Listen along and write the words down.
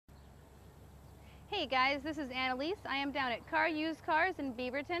Hey guys, this is Annalise. I am down at Car Used Cars in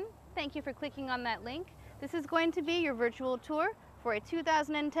Beaverton. Thank you for clicking on that link. This is going to be your virtual tour for a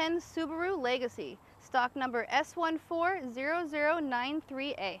 2010 Subaru Legacy, stock number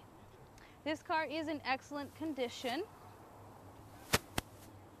S140093A. This car is in excellent condition.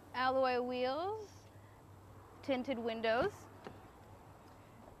 Alloy wheels, tinted windows,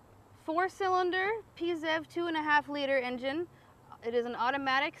 4-cylinder PZEV 2.5-liter engine. It is an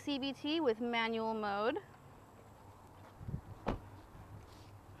automatic CVT with manual mode.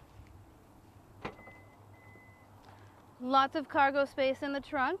 Lots of cargo space in the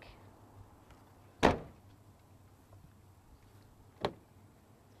trunk.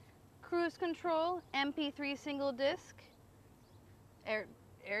 Cruise control, MP3 single disc, air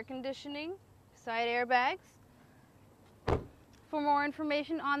conditioning, side airbags. For more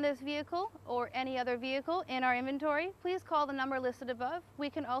information on this vehicle or any other vehicle in our inventory, please call the number listed above. We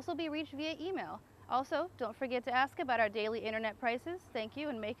can also be reached via email. Also, don't forget to ask about our daily internet prices. Thank you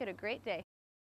and make it a great day.